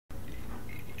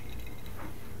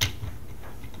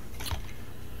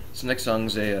This next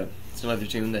song's it's another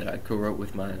tune that I co-wrote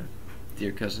with my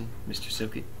dear cousin, Mr.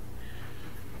 Silky.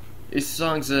 This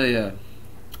song's well,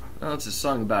 it's a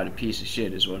song about a piece of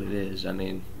shit is what it is. I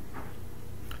mean,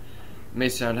 it may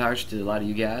sound harsh to a lot of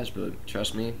you guys, but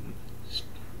trust me,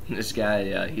 this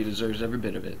guy, he deserves every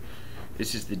bit of it.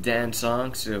 This is the Dan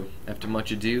song, so after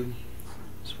much ado,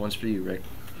 this one's for you, Rick.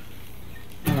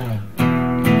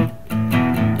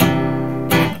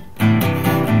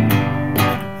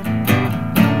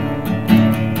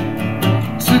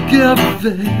 Took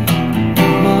everything,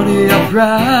 money or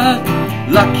pride,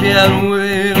 I can't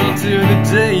wait until the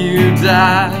day you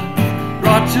die.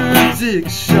 Brought your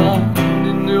addiction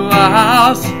into our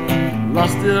house,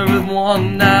 lost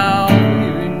everyone now,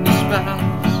 even your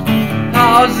spouse.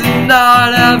 How's it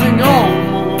not having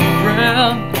home or a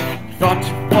friend? Thought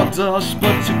you fucked us,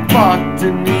 but you fucked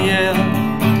in the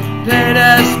end. Pain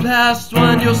has passed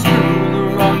when you're screwing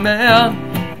the wrong man.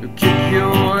 He'll kick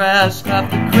your ass, clap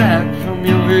the crack from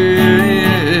your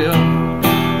head.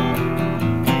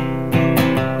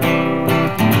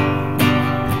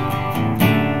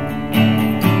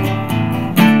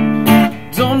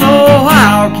 Don't know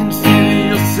how, consider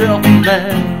yourself a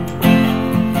man.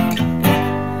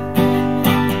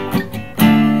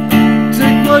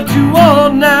 Take what you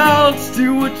want now,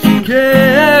 steal what you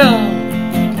can.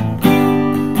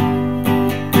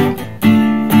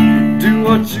 Do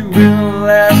what you will,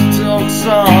 last talks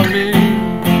on me.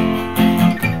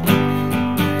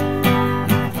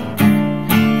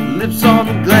 Lips on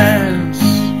the glass,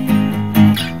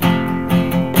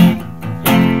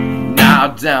 now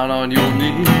down on your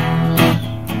knees.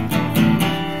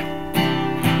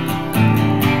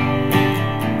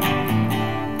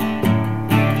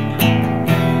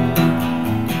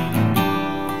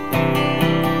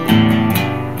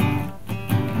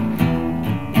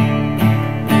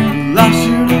 I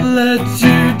should have let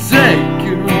you take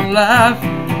your own life.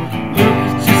 Look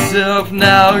at yourself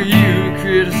now, you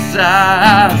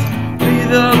criticize. Read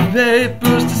the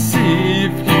papers to see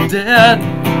if you're dead.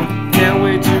 Can't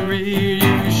wait to read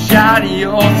you shot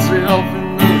yourself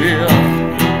in the head.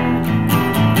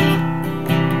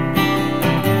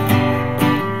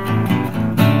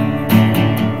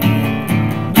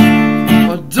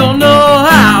 I don't know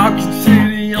how, consider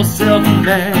yourself a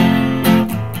man.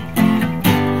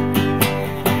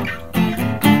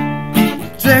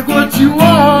 Take what you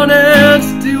want and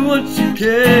steal what you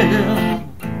can.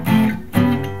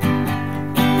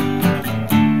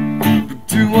 But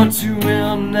do what you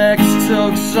will, next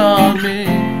tugs on me.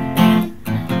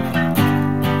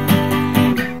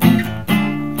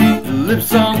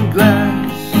 Lips on the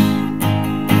glass,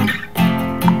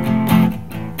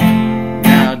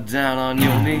 now down on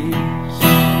your knees.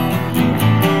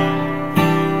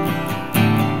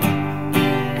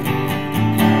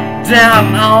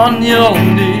 Down on your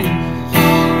knees.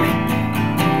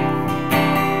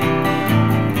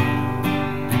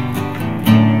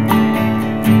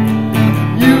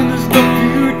 You, there's no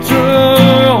future,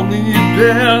 only your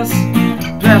past.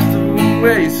 Past the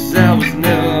race that was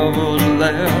never to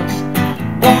last.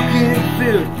 Walking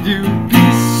with you,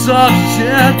 piece of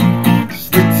shit.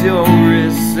 Slit your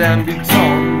wrists and be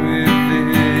torn with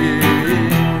it.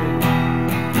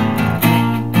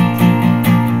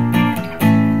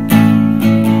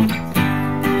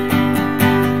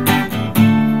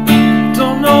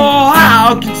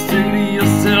 Consider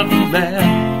yourself a man.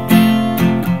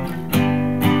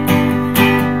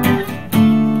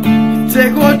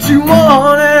 Take what you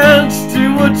want and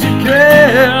steal what you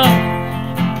can.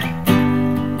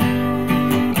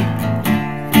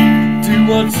 Do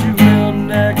what you will,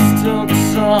 next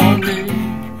tugs on me.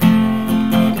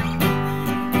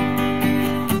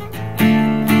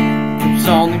 Lips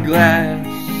on the glass,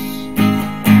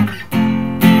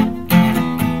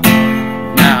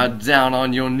 now down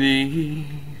on your knees.